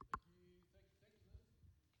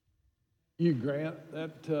You, Grant,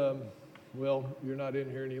 well, you're not in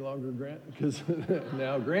here any longer, Grant, because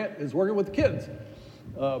now Grant is working with the kids.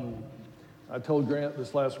 I told Grant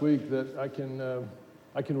this last week that I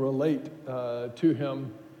can relate to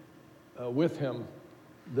him, with him,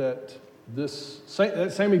 that that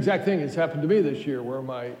same exact thing has happened to me this year, where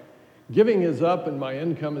my giving is up and my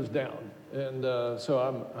income is down. And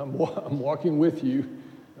so I'm walking with you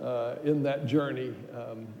in that journey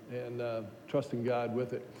and trusting God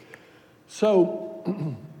with it. So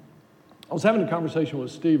I was having a conversation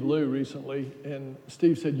with Steve Liu recently, and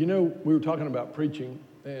Steve said, we were talking about preaching,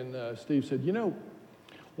 and Steve said,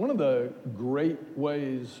 one of the great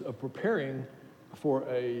ways of preparing for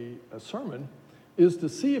a sermon is to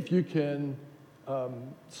see if you can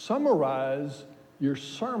summarize your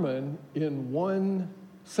sermon in one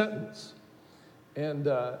sentence.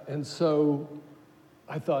 And so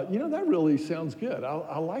I thought, that really sounds good.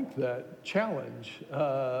 I like that challenge.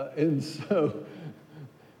 And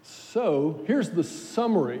so here's the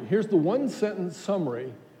summary. Here's the one sentence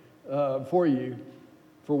summary for you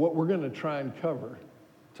for what we're going to try and cover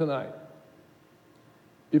tonight.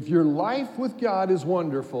 If your life with God is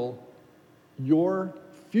wonderful, your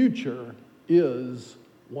future is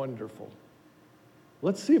wonderful.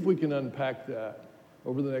 Let's see if we can unpack that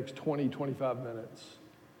over the next 20, 25 minutes.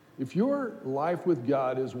 If your life with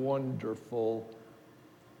God is wonderful,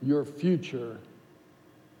 your future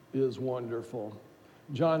is wonderful.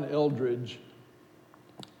 John Eldredge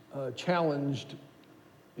challenged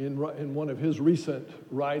in one of his recent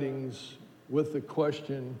writings with the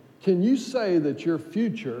question, can you say that your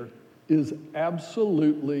future is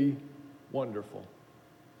absolutely wonderful?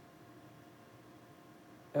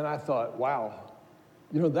 And I thought, wow,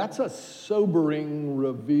 that's a sobering,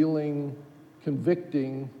 revealing,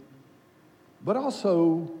 convicting, but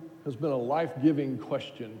also has been a life-giving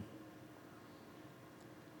question.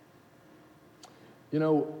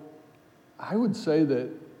 I would say that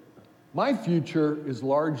my future is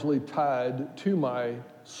largely tied to my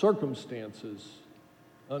circumstances,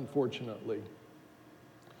 unfortunately.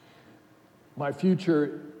 My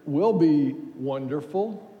future will be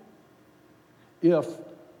wonderful if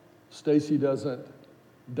Stacy doesn't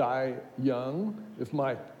die young, if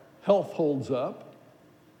my health holds up,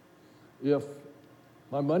 if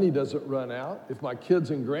my money doesn't run out, if my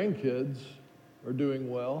kids and grandkids are doing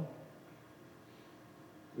well,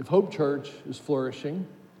 if Hope Church is flourishing,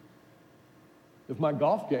 if my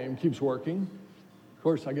golf game keeps working. Of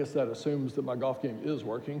course, I guess that assumes that my golf game is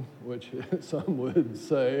working, which some would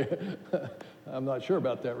say. I'm not sure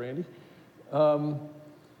about that, Randy. But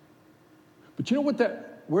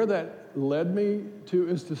where that led me to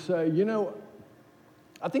is to say,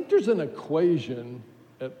 I think there's an equation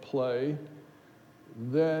at play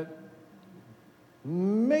that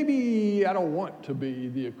maybe I don't want to be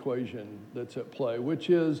the equation that's at play, which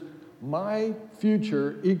is my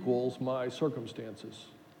future equals my circumstances.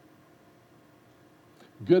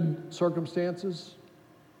 Good circumstances,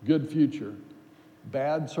 good future.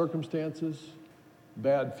 Bad circumstances,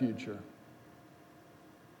 bad future.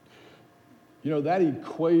 That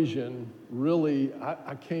equation really,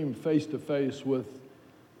 I came face to face with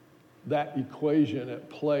that equation at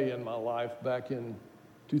play in my life back in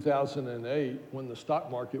 2008 when the stock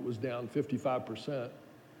market was down 55%.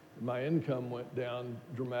 My income went down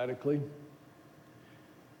dramatically.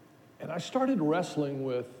 And I started wrestling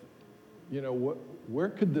with, where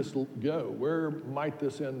could this go? Where might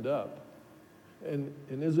this end up? And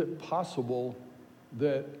is it possible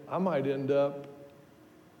that I might end up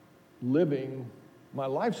living, my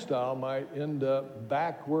lifestyle might end up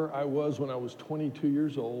back where I was when I was 22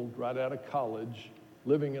 years old, right out of college,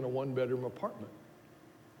 living in a one-bedroom apartment?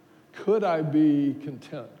 Could I be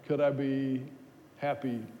content? Could I be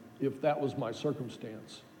happy if that was my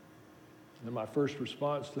circumstance? And my first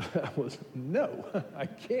response to that was, no, I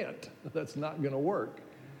can't. That's not going to work.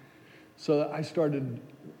 So I started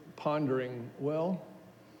pondering, well,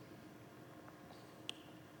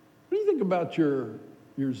 what do you think about your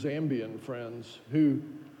Zambian friends who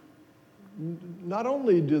not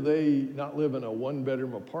only do they not live in a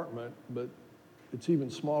one-bedroom apartment, but it's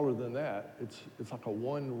even smaller than that. It's like a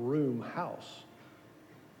one-room house.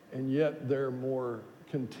 And yet they're more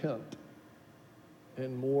content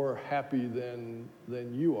and more happy than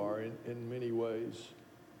you are in many ways.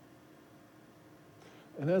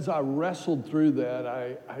 And as I wrestled through that,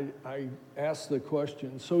 I asked the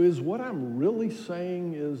question, so is what I'm really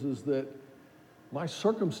saying is that my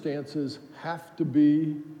circumstances have to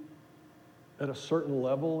be at a certain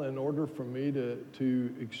level in order for me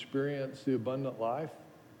to experience the abundant life?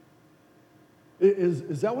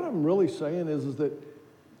 Is that what I'm really saying is that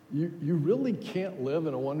you really can't live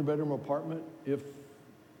in a one-bedroom apartment if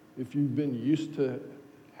you've been used to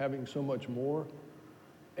having so much more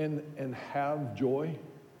and have joy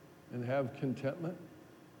and have contentment.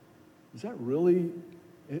 Is that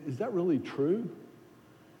really true?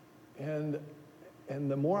 And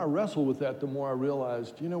the more I wrestled with that, the more I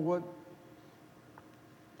realized, you know what?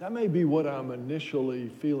 That may be what I'm initially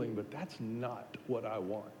feeling, but that's not what I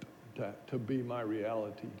want to be my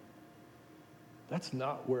reality. That's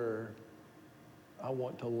not where I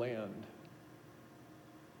want to land.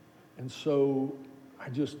 And so I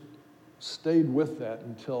just stayed with that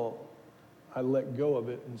until I let go of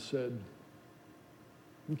it and said,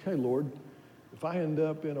 okay, Lord, if I end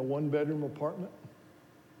up in a one-bedroom apartment,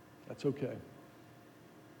 that's okay.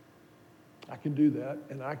 I can do that,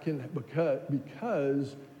 and I can,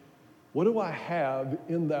 because what do I have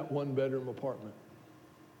in that one-bedroom apartment?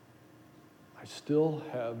 I still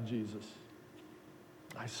have Jesus.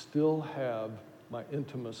 I still have my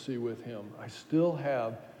intimacy with him. I still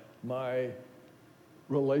have my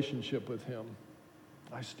relationship with him.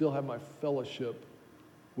 I still have my fellowship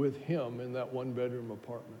with him in that one-bedroom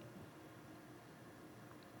apartment.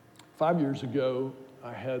 5 years ago,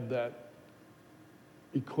 I had that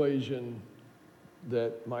equation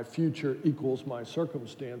that my future equals my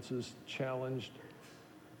circumstances challenged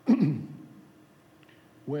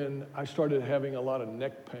when I started having a lot of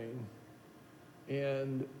neck pain,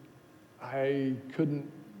 and I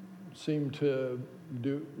couldn't seem to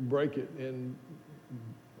break it. And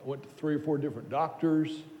I went to 3 or 4 different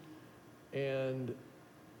doctors and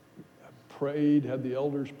prayed, had the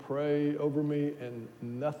elders pray over me, and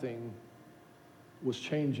nothing was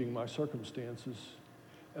changing my circumstances.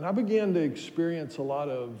 And I began to experience a lot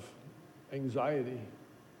of anxiety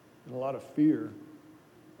and a lot of fear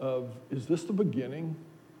of, is this the beginning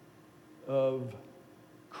of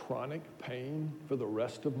chronic pain for the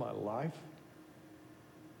rest of my life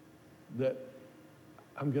that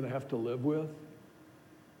I'm going to have to live with?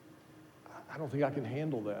 I don't think I can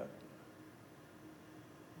handle that.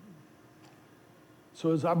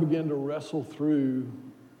 So as I began to wrestle through,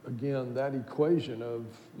 again, that equation of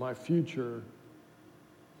my future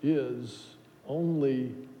is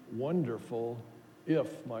only wonderful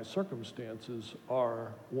if my circumstances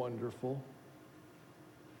are wonderful.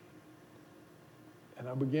 And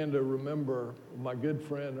I began to remember my good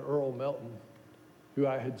friend Earl Melton, who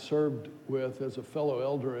I had served with as a fellow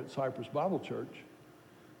elder at Cypress Bible Church.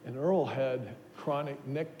 And Earl had chronic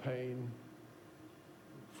neck pain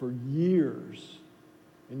for years,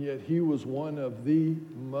 and yet he was one of the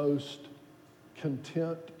most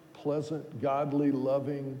content, pleasant, godly,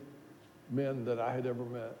 loving men that I had ever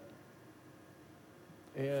met.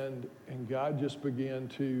 And God just began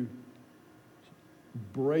to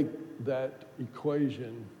break that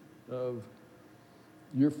equation of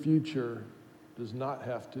your future does not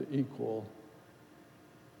have to equal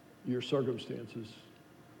your circumstances.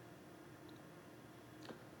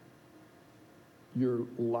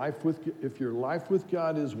 If your life with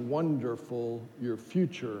God is wonderful, your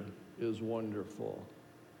future is wonderful.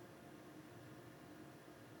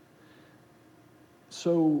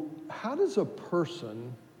 So how does a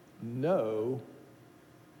person know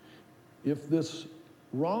if this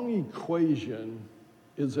wrong equation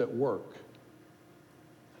is at work?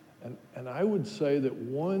 And I would say that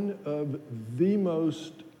one of the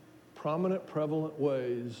most prominent, prevalent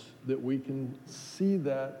ways that we can see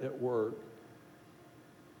that at work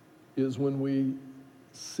is when we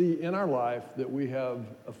see in our life that we have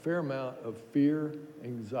a fair amount of fear,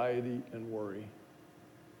 anxiety, and worry.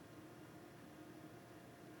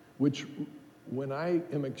 Which, when I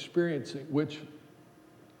am experiencing, which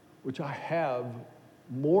I have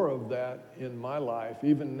more of that in my life,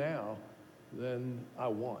 even now, than I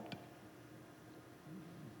want.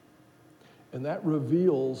 And that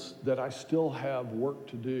reveals that I still have work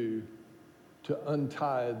to do to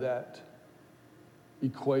untie that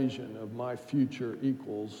equation of my future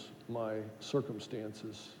equals my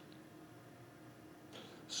circumstances.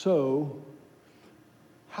 So,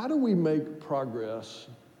 how do we make progress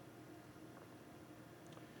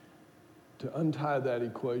to untie that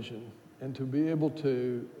equation and to be able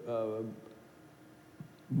to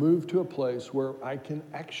move to a place where I can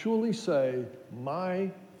actually say, my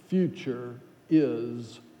future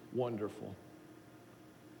is wonderful?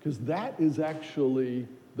 Because that is actually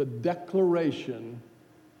the declaration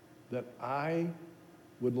that I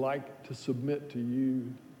would like to submit to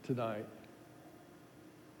you tonight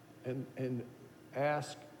and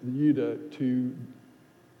ask you to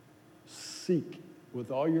seek with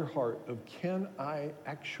all your heart of, can I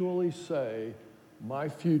actually say my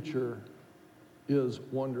future is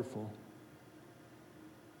wonderful?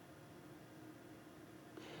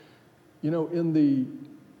 You know, in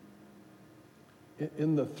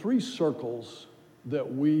the three circles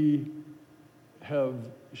that we have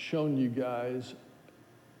shown you guys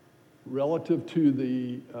relative to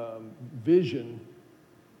the vision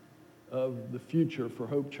of the future for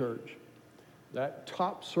Hope Church, that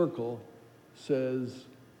top circle says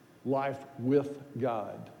life with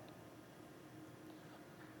God.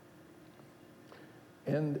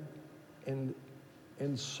 And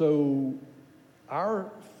so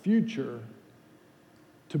our future,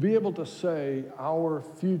 to be able to say our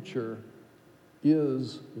future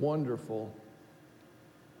is wonderful,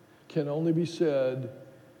 can only be said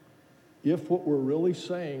if what we're really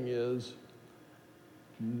saying is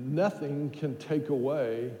nothing can take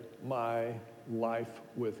away my life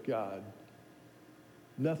with God.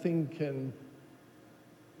 Nothing can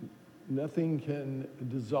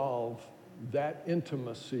dissolve that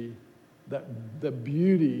intimacy, the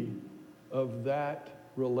beauty of that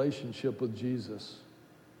relationship with Jesus.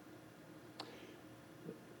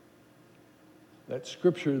 That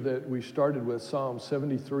scripture that we started with, Psalm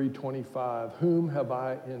 73:25, whom have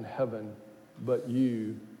I in heaven but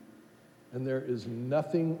you? And there is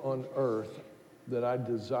nothing on earth that I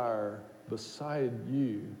desire beside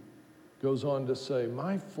you. Goes on to say,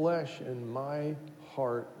 my flesh and my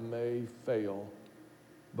heart may fail,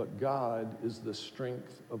 but God is the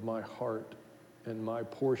strength of my heart and my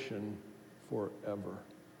portion forever.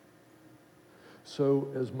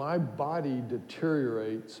 So as my body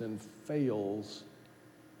deteriorates and fails,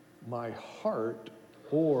 my heart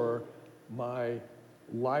or my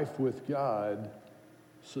life with God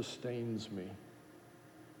sustains me.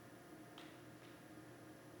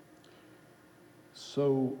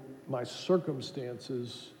 So my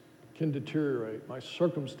circumstances can deteriorate. My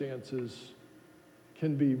circumstances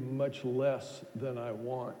can be much less than I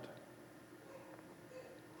want.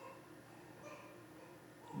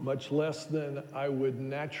 Much less than I would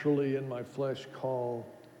naturally in my flesh call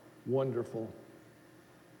wonderful.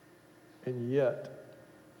 And yet,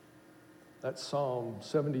 that Psalm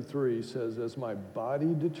 73 says, as my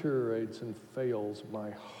body deteriorates and fails,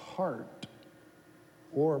 my heart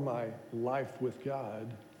or my life with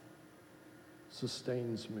God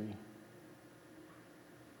sustains me.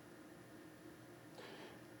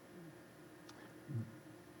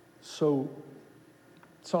 So,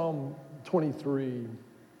 Psalm 23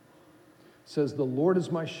 says, the Lord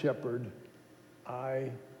is my shepherd,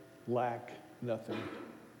 I lack nothing.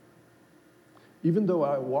 Even though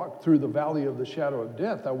I walk through the valley of the shadow of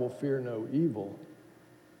death, I will fear no evil,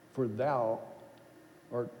 for thou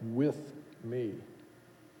art with me.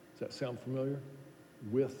 Does that sound familiar?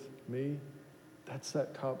 With me? That's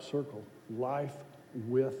that top circle. Life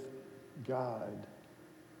with God.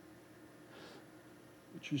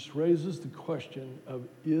 Which just raises the question of,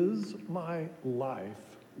 is my life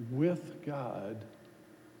with God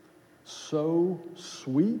so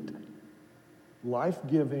sweet,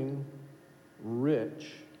 life-giving,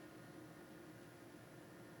 rich,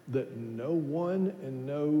 that no one and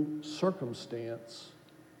no circumstance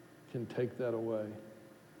can take that away?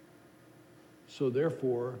 So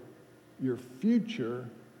therefore, your future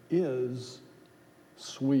is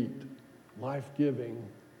sweet, life-giving,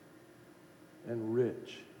 and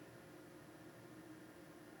rich.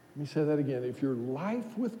 Let me say that again. If your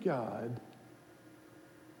life with God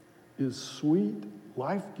is sweet,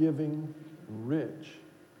 life-giving, and rich,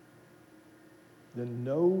 then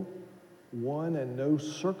no one and no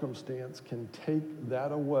circumstance can take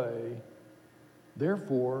that away.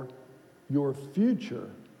 Therefore, your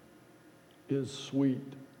future is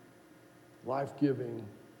sweet, life-giving,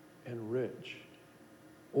 and rich,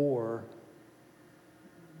 or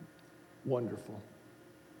wonderful.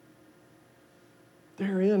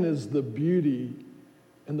 Therein is the beauty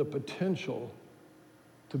and the potential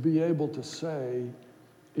to be able to say,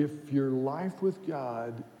 if your life with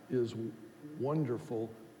God is wonderful,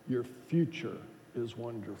 your future is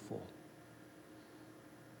wonderful.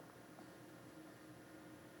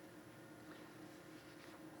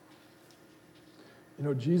 You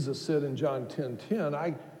know, Jesus said in John 10:10,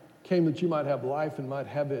 I came that you might have life and might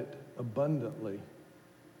have it abundantly,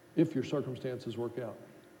 if your circumstances work out.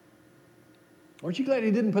 Aren't you glad he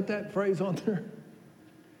didn't put that phrase on there?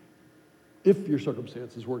 If your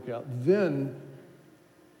circumstances work out, then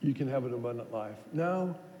you can have an abundant life.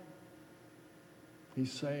 No.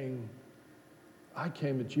 He's saying, I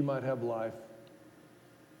came that you might have life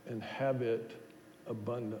and have it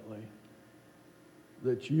abundantly.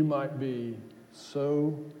 That you might be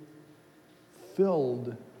so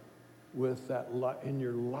filled with that in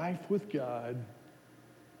your life with God,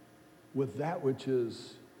 with that which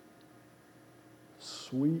is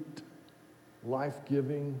sweet,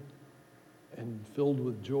 life-giving, and filled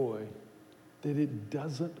with joy that it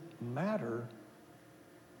doesn't matter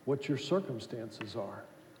what your circumstances are.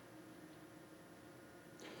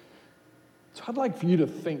 So I'd like for you to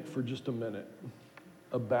think for just a minute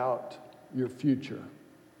about your future.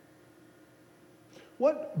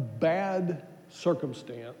 What bad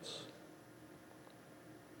circumstance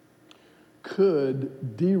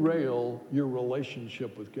could derail your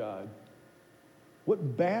relationship with God?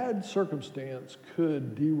 What bad circumstance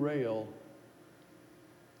could derail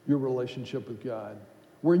your relationship with God?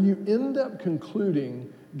 Where you end up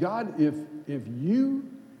concluding, God, if you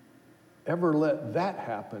ever let that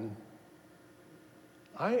happen,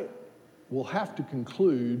 I will have to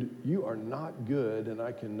conclude you are not good and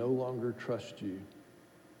I can no longer trust you.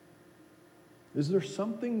 Is there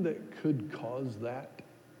something that could cause that?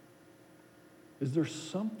 Is there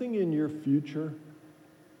something in your future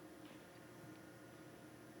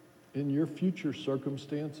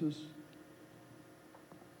circumstances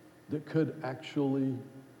that could actually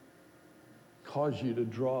cause you to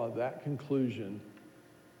draw that conclusion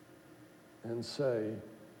and say,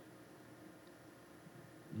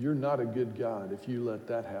 you're not a good God if you let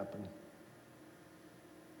that happen.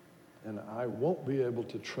 And I won't be able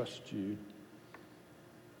to trust you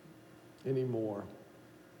anymore.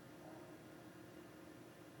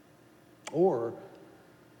 Or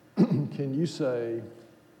can you say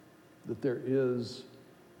that there is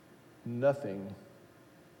nothing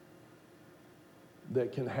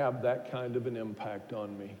that can have that kind of an impact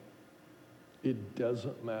on me? It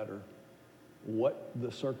doesn't matter what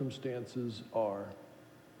the circumstances are.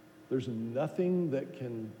 There's nothing that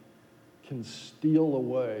can steal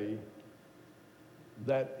away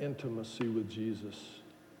that intimacy with Jesus,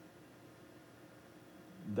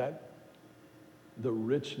 the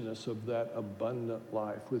richness of that abundant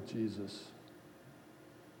life with Jesus.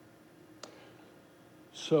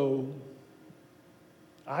 So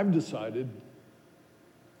I've decided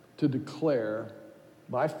to declare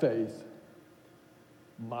by faith,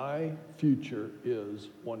 my future is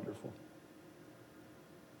wonderful.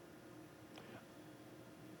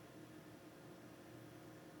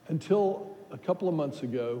 Until a couple of months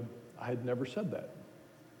ago, I had never said that.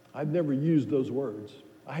 I'd never used those words.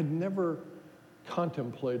 I had never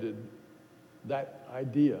contemplated that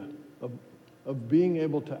idea of being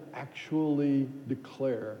able to actually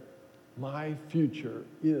declare, my future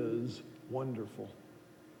is wonderful.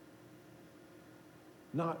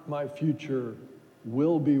 Not my future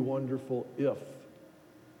will be wonderful if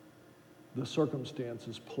the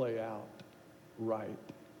circumstances play out right.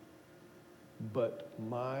 But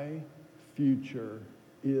my future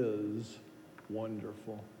is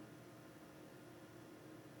wonderful.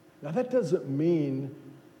 Now, that doesn't mean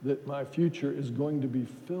that my future is going to be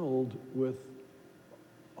filled with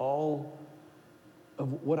all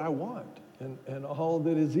of what I want and all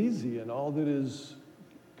that is easy and all that is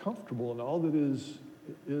comfortable and all that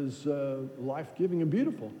is life-giving and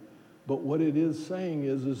beautiful. But what it is saying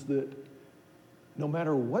is that no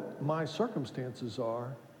matter what my circumstances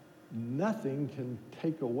are, nothing can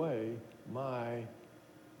take away my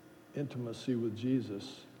intimacy with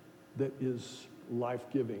Jesus that is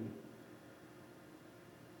life-giving.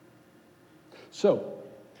 So,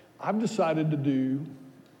 I've decided to do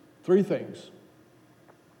 3 things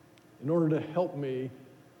in order to help me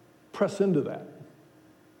press into that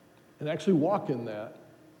and actually walk in that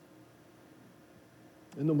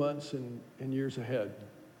in the months and years ahead.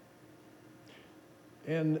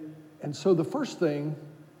 And so the first thing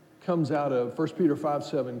comes out of 1 Peter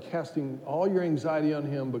 5:7, casting all your anxiety on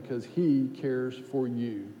him because he cares for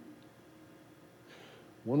you.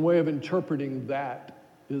 One way of interpreting that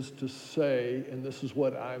is to say, and this is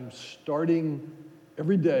what I'm starting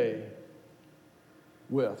every day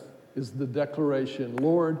with, is the declaration,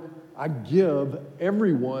 Lord, I give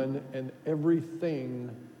everyone and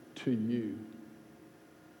everything to you.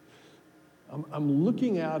 I'm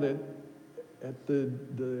looking out at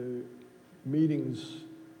the meetings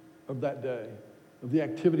of that day, of the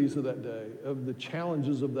activities of that day, of the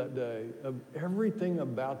challenges of that day, of everything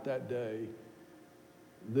about that day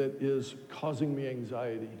that is causing me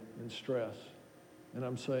anxiety and stress. And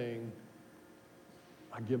I'm saying,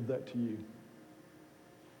 I give that to you.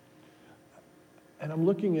 And I'm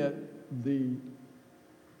looking at the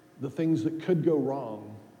things that could go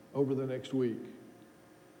wrong over the next week,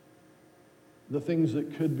 the things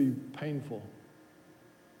that could be painful,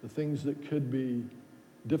 the things that could be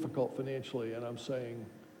difficult financially, and I'm saying,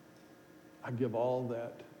 I give all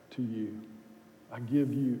that to you. I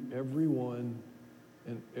give you everyone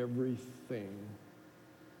and everything.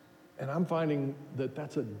 And I'm finding that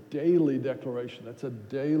that's a daily declaration. That's a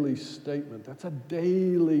daily statement. That's a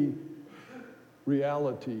daily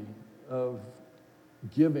reality of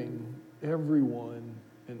giving everyone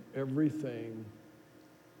and everything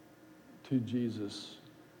to Jesus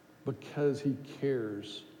because he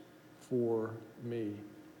cares for me.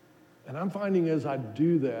 And I'm finding as I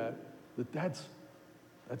do that, that's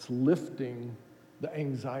lifting the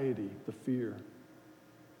anxiety, the fear,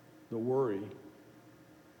 the worry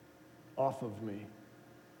off of me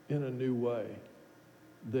in a new way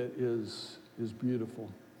that is beautiful.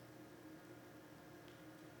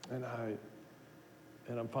 And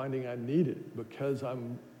I'm finding I need it because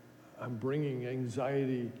I'm bringing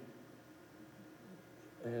anxiety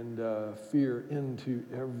and fear into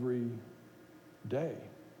every day.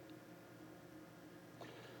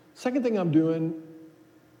 Second thing I'm doing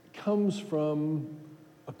comes from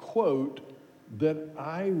a quote that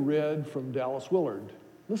I read from Dallas Willard.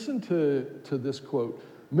 Listen to this quote.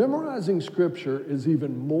 Memorizing scripture is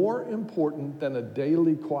even more important than a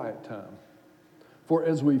daily quiet time. For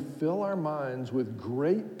as we fill our minds with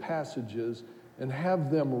great passages and have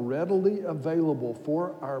them readily available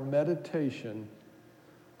for our meditation,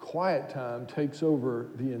 quiet time takes over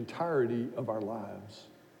the entirety of our lives.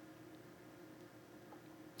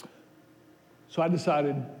 So I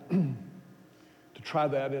decided to try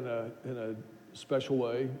that in a special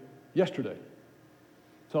way yesterday.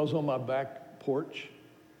 So I was on my back porch,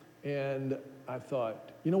 and I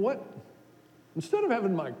thought, you know what? Instead of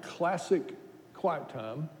having my classic quiet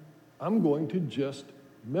time, I'm going to just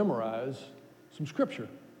memorize some scripture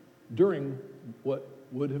during what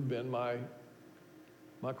would have been my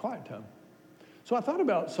quiet time. So I thought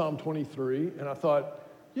about Psalm 23, and I thought,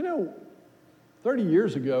 30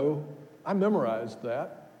 years ago, I memorized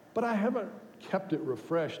that, but I haven't kept it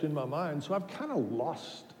refreshed in my mind, so I've kind of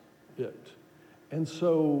lost it. And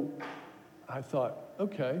so I thought,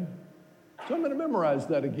 okay, so I'm going to memorize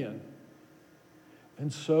that again.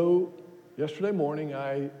 And so yesterday morning,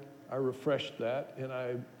 I refreshed that, and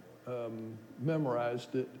I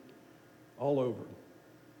memorized it all over.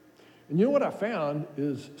 And you know what I found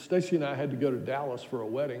is Stacy and I had to go to Dallas for a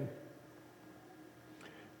wedding,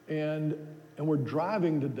 and we're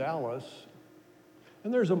driving to Dallas,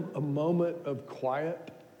 and there's a moment of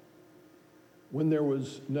quiet when there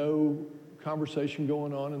was no conversation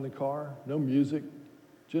going on in the car, no music,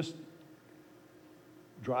 just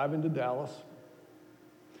driving to Dallas.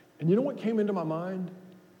 And you know what came into my mind?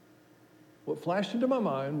 What flashed into my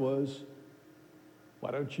mind was,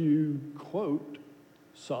 why don't you quote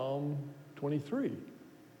Psalm 23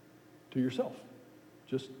 to yourself?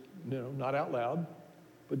 Just, not out loud,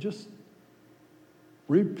 but just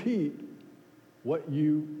repeat what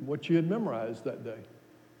you had memorized that day.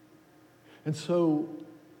 And so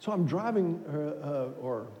I'm driving,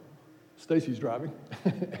 or Stacy's driving,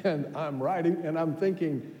 and I'm riding, and I'm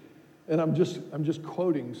thinking, and I'm just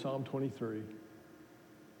quoting Psalm 23,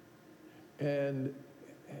 and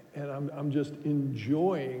I'm just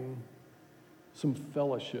enjoying some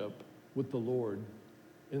fellowship with the Lord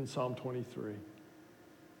in Psalm 23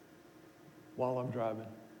 while I'm driving.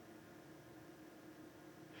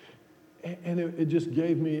 And it just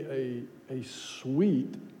gave me a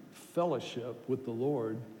sweet fellowship with the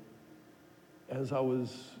Lord as I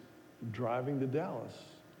was driving to Dallas.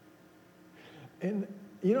 And,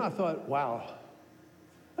 I thought, wow,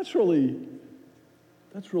 that's really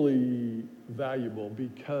valuable,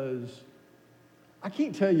 because I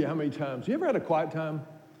can't tell you how many times, you ever had a quiet time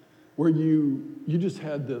where you just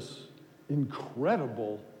had this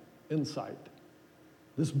incredible insight,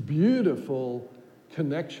 this beautiful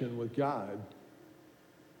connection with God,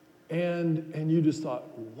 and you just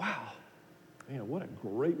thought, wow, man, what a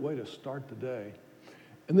great way to start the day.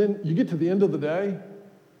 And then you get to the end of the day,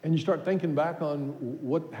 and you start thinking back on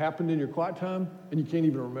what happened in your quiet time, and you can't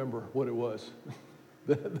even remember what it was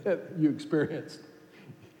that you experienced.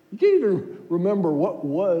 You can't even remember what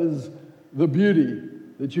was the beauty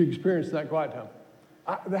that you experienced in that quiet time.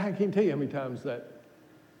 I can't tell you how many times that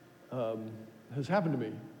has happened to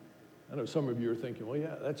me. I know some of you are thinking, well,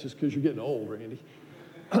 yeah, that's just because you're getting old, Randy.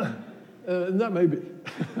 And that may be.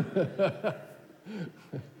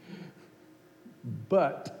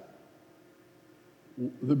 But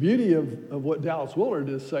the beauty of what Dallas Willard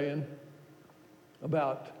is saying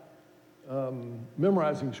about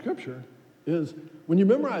memorizing Scripture is when you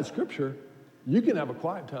memorize Scripture, you can have a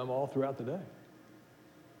quiet time all throughout the day.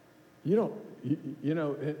 You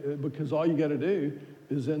don't, because all you got to do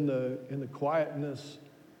is in the quietness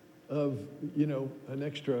of, an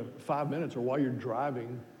extra 5 minutes, or while you're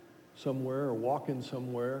driving somewhere or walking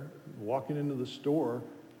somewhere, walking into the store,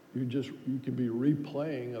 you can be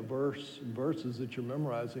replaying verses that you're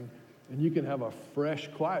memorizing, and you can have a fresh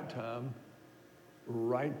quiet time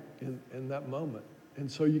right in that moment.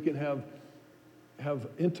 And so you can have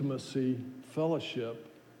intimacy, fellowship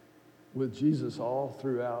with Jesus all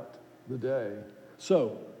throughout the day.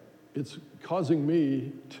 So it's causing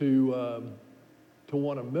me to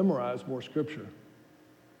want to memorize more scripture.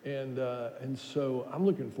 And so I'm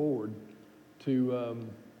looking forward to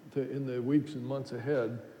in the weeks and months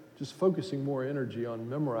ahead, just focusing more energy on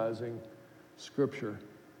memorizing scripture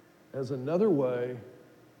as another way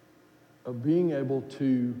of being able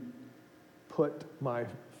to put my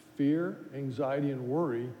fear, anxiety, and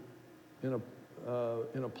worry in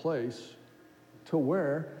a place to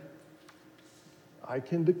where I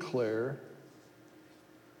can declare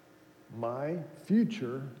my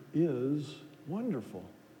future is wonderful.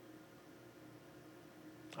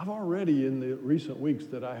 I've already, in the recent weeks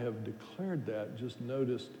that I have declared that, just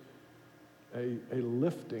noticed a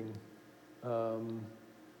lifting of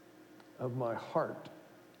my heart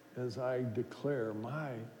as I declare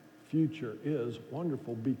my future is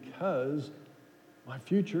wonderful, because my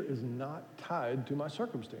future is not tied to my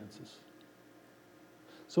circumstances.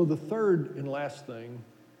 So the third and last thing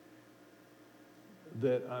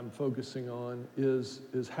that I'm focusing on is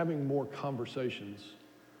having more conversations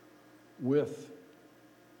with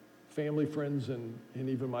family, friends, and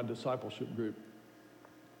even my discipleship group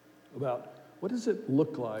about what does it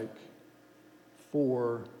look like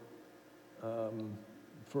for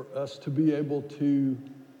us to be able to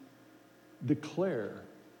declare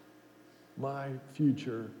my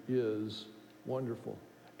future is wonderful.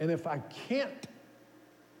 And if I can't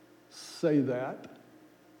say that,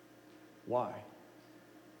 why?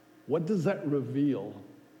 What does that reveal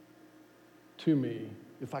to me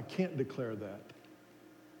if I can't declare that?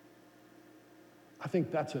 I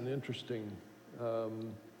think that's an interesting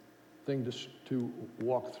thing to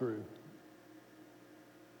walk through.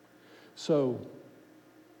 So,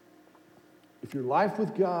 if your life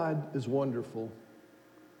with God is wonderful,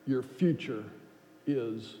 your future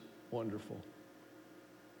is wonderful.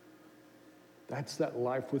 That's that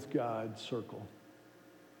life with God circle.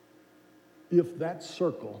 If that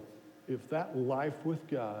life with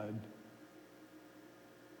God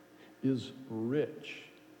is rich,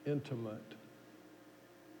 intimate,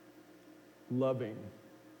 loving,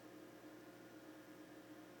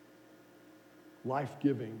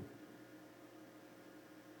 life-giving,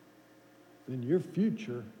 then your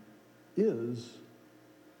future is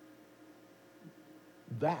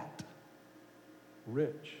that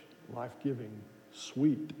rich, life-giving,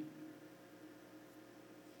 sweet.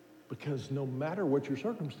 Because no matter what your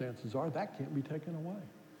circumstances are, that can't be taken away.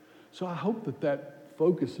 So I hope that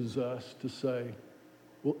focuses us to say,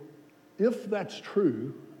 well, if that's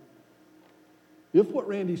true, if what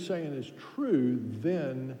Randy's saying is true,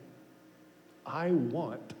 then I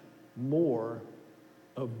want more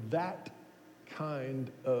of that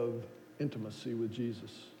kind of intimacy with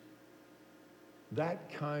Jesus. That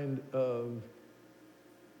kind of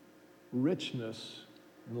richness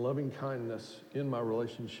and loving kindness in my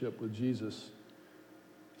relationship with Jesus,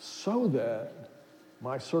 so that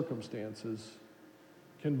my circumstances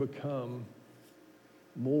can become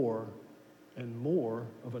more and more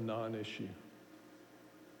of a non-issue.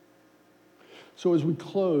 So as we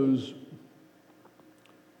close,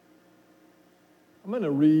 I'm going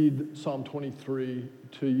to read Psalm 23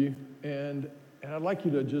 to you, and I'd like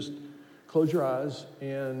you to just close your eyes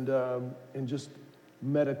and just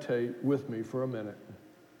meditate with me for a minute.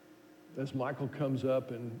 As Michael comes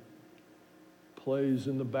up and plays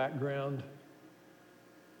in the background,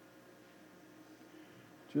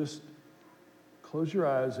 just close your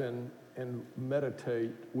eyes and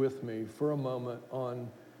meditate with me for a moment on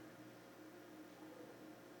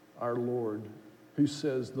our Lord, who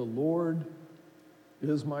says, "The Lord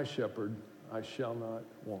is my shepherd, I shall not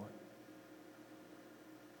want."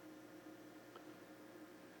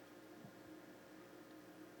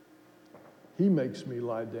 He makes me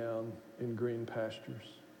lie down in green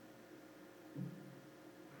pastures.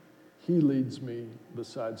 He leads me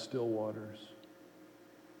beside still waters.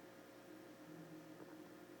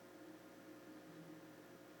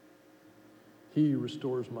 He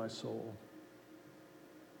restores my soul.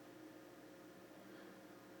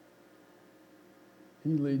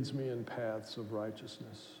 He leads me in paths of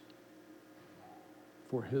righteousness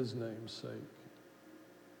for his name's sake.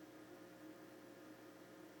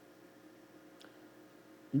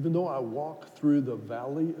 Even though I walk through the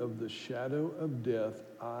valley of the shadow of death,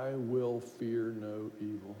 I will fear no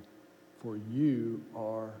evil, for you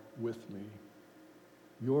are with me.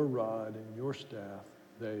 Your rod and your staff,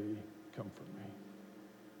 they comfort me.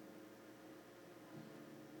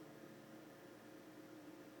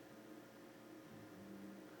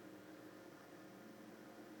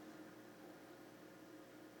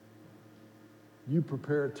 You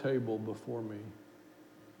prepare a table before me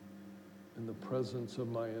in the presence of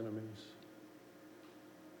my enemies.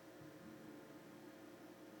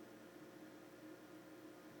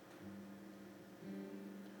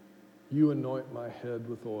 You anoint my head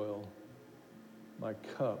with oil. My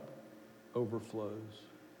cup overflows.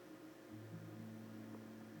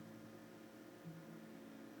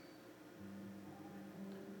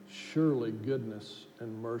 Surely goodness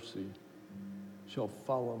and mercy shall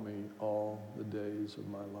follow me all the days of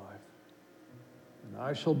my life, and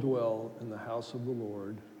I shall dwell in the house of the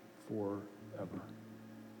Lord forever.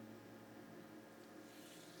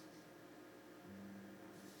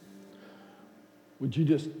 Would you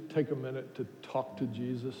just take a minute to talk to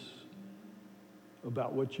Jesus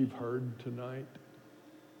about what you've heard tonight?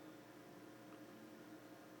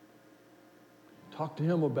 Talk to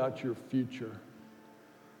him about your future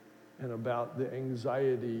and about the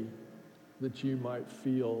anxiety that you might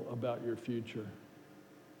feel about your future.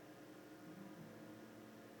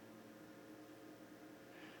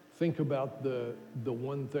 Think about the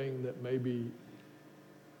one thing that maybe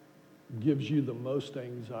gives you the most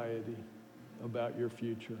anxiety about your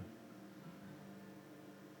future.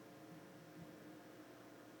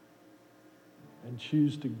 And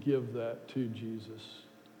choose to give that to Jesus.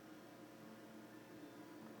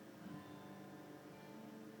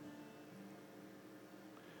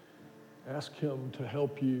 Ask him to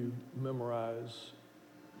help you memorize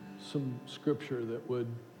some scripture that would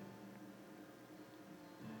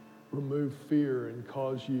remove fear and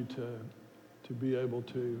cause you to be able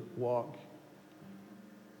to walk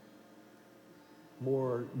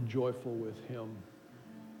more joyful with him.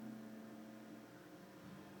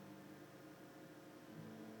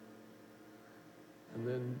 And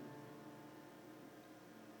then,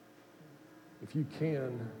 if you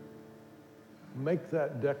can, make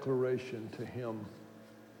that declaration to him.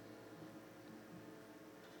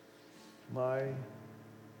 By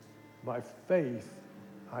faith,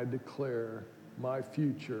 I declare my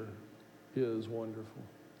future is wonderful.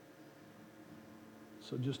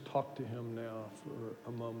 So just talk to him now for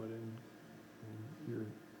a moment in your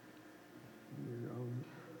own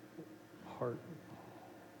heart.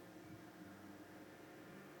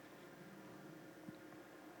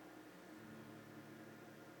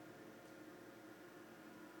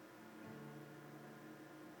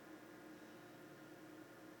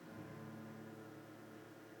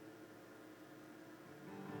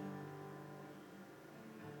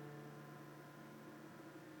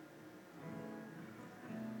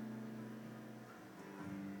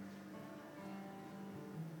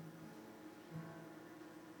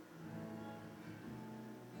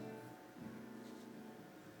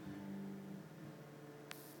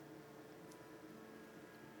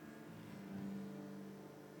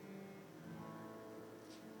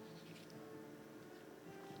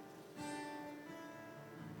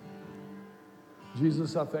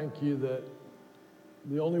 Jesus, I thank you that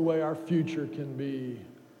the only way our future can be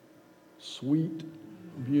sweet,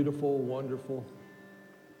 beautiful, wonderful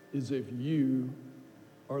is if you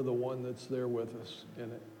are the one that's there with us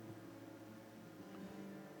in it.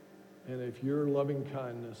 And if your loving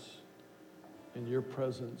kindness and your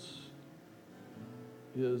presence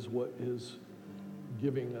is what is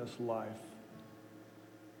giving us life.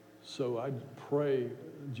 So I pray,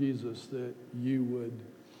 Jesus, that you would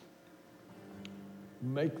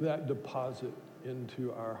make that deposit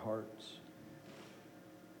into our hearts.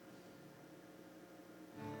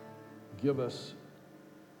 Give us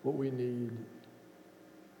what we need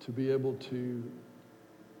to be able to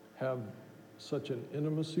have such an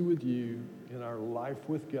intimacy with you in our life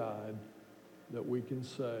with God that we can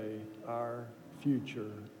say our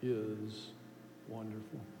future is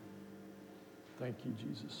wonderful. Thank you,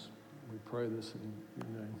 Jesus. We pray this in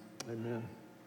your name. Amen.